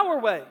to live our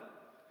way.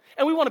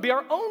 And we want to be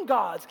our own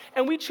gods.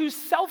 And we choose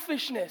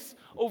selfishness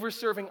over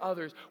serving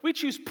others. We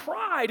choose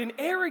pride and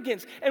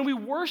arrogance, and we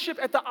worship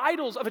at the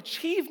idols of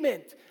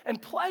achievement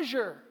and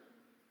pleasure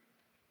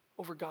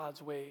over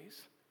God's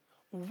ways.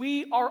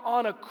 We are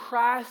on a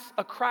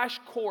crash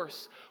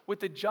course with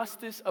the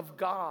justice of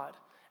God.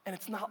 And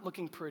it's not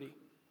looking pretty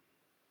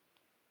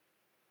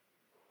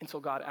until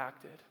God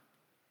acted.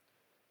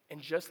 And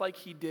just like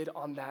he did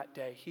on that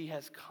day, he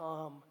has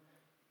come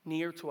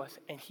near to us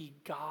and he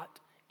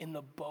got in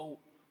the boat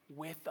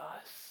with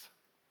us.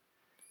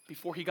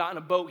 Before he got in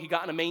a boat, he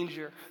got in a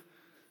manger.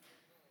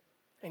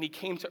 And he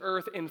came to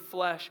earth in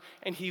flesh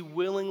and he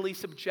willingly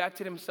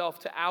subjected himself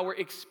to our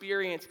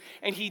experience.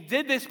 And he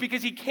did this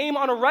because he came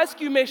on a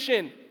rescue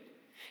mission.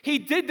 He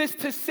did this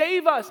to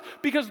save us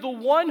because the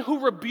one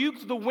who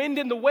rebuked the wind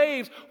and the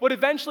waves would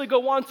eventually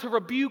go on to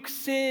rebuke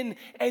sin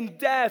and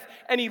death.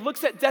 And he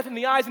looks at death in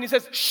the eyes and he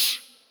says, shh.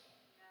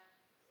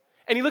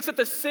 And he looks at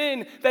the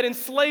sin that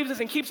enslaves us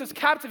and keeps us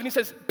captive and he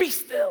says, be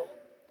still.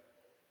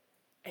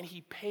 And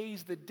he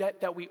pays the debt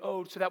that we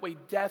owed so that way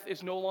death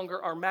is no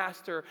longer our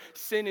master.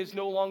 Sin is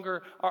no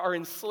longer our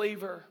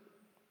enslaver.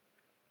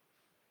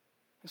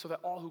 And so that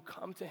all who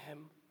come to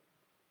him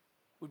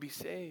would be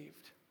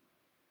saved.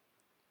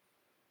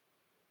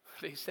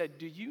 They said,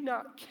 do you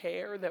not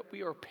care that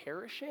we are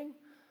perishing?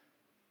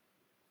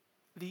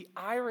 The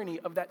irony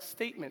of that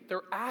statement,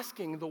 they're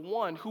asking the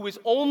one who is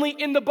only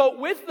in the boat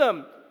with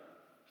them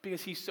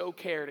because he so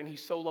cared and he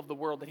so loved the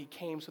world that he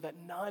came so that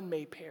none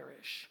may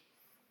perish.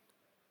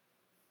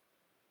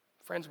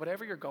 Friends,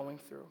 whatever you're going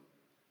through,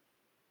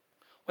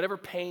 whatever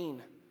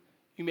pain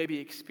you may be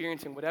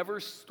experiencing, whatever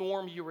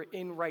storm you are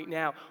in right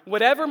now,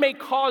 whatever may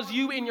cause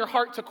you in your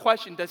heart to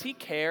question, does he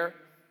care?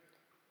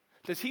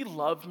 Does he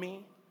love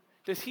me?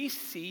 Does he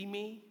see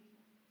me?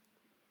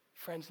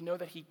 Friends, know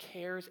that he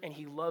cares and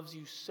he loves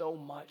you so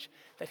much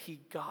that he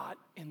got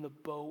in the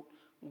boat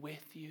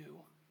with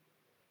you.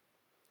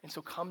 And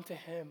so come to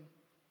him.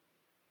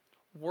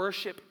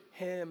 Worship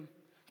him.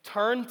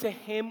 Turn to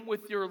him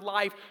with your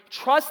life.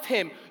 Trust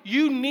him.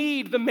 You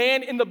need the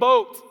man in the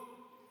boat.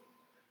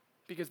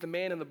 Because the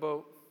man in the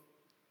boat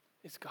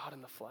is God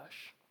in the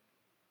flesh.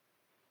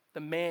 The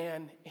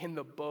man in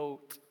the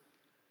boat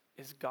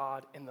is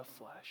God in the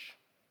flesh.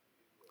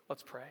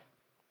 Let's pray.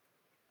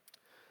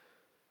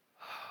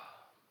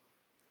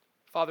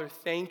 Father,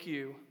 thank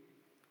you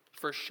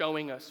for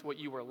showing us what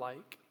you were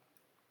like.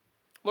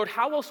 Lord,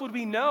 how else would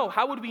we know?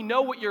 How would we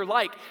know what you're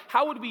like?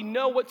 How would we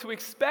know what to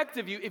expect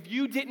of you if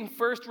you didn't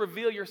first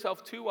reveal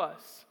yourself to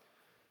us?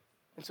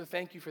 And so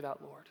thank you for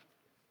that, Lord.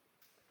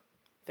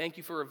 Thank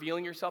you for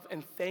revealing yourself,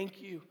 and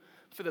thank you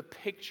for the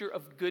picture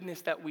of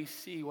goodness that we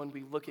see when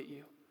we look at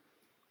you.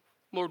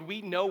 Lord,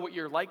 we know what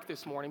you're like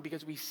this morning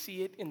because we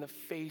see it in the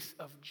face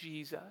of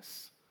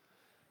Jesus.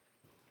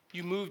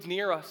 You moved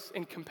near us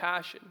in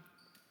compassion.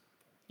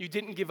 You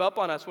didn't give up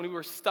on us when we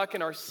were stuck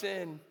in our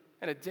sin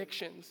and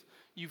addictions.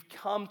 You've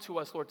come to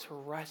us, Lord, to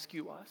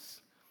rescue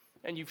us.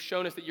 And you've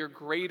shown us that you're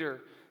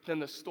greater than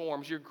the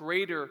storms. You're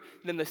greater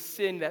than the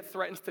sin that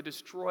threatens to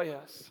destroy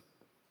us.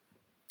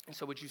 And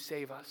so would you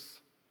save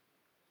us?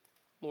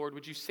 Lord,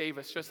 would you save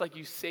us? Just like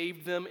you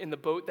saved them in the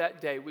boat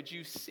that day, would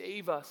you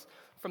save us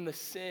from the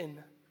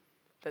sin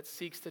that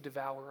seeks to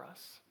devour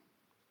us?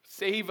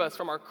 Save us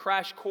from our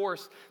crash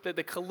course,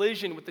 the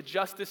collision with the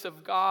justice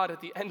of God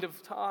at the end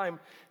of time.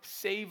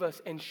 Save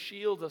us and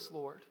shield us,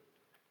 Lord.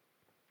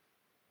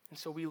 And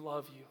so we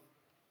love you.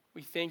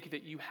 We thank you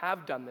that you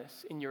have done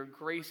this in your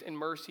grace and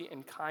mercy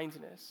and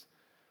kindness.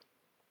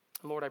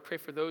 And Lord, I pray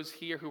for those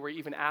here who are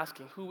even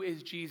asking, who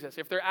is Jesus?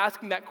 If they're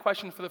asking that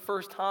question for the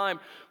first time,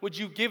 would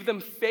you give them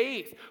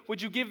faith?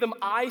 Would you give them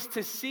eyes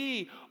to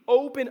see?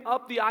 Open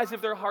up the eyes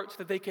of their hearts so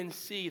that they can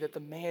see that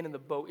the man in the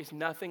boat is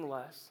nothing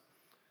less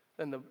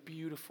than the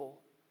beautiful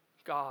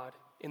God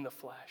in the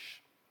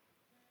flesh.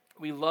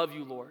 We love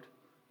you, Lord.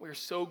 We are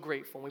so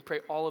grateful. And we pray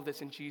all of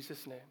this in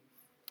Jesus' name.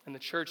 And the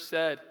church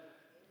said,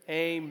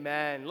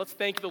 amen. Let's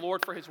thank the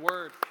Lord for his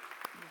word.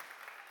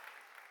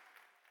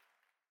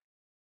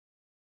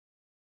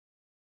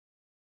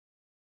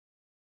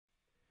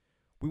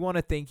 We want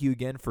to thank you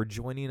again for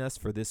joining us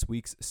for this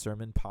week's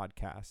sermon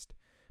podcast.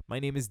 My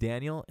name is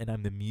Daniel, and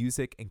I'm the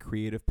music and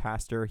creative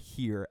pastor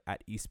here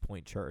at East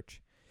Point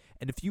Church.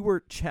 And if you were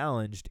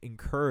challenged,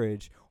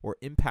 encouraged, or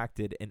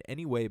impacted in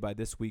any way by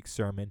this week's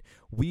sermon,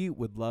 we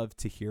would love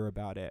to hear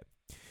about it.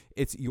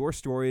 It's your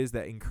stories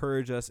that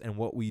encourage us in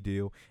what we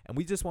do, and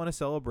we just want to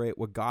celebrate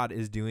what God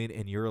is doing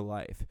in your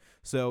life.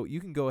 So you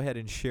can go ahead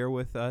and share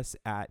with us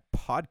at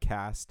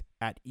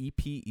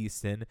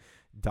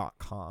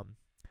podcast@epeaston.com.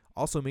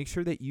 Also, make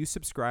sure that you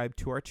subscribe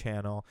to our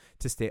channel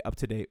to stay up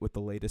to date with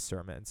the latest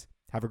sermons.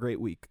 Have a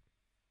great week.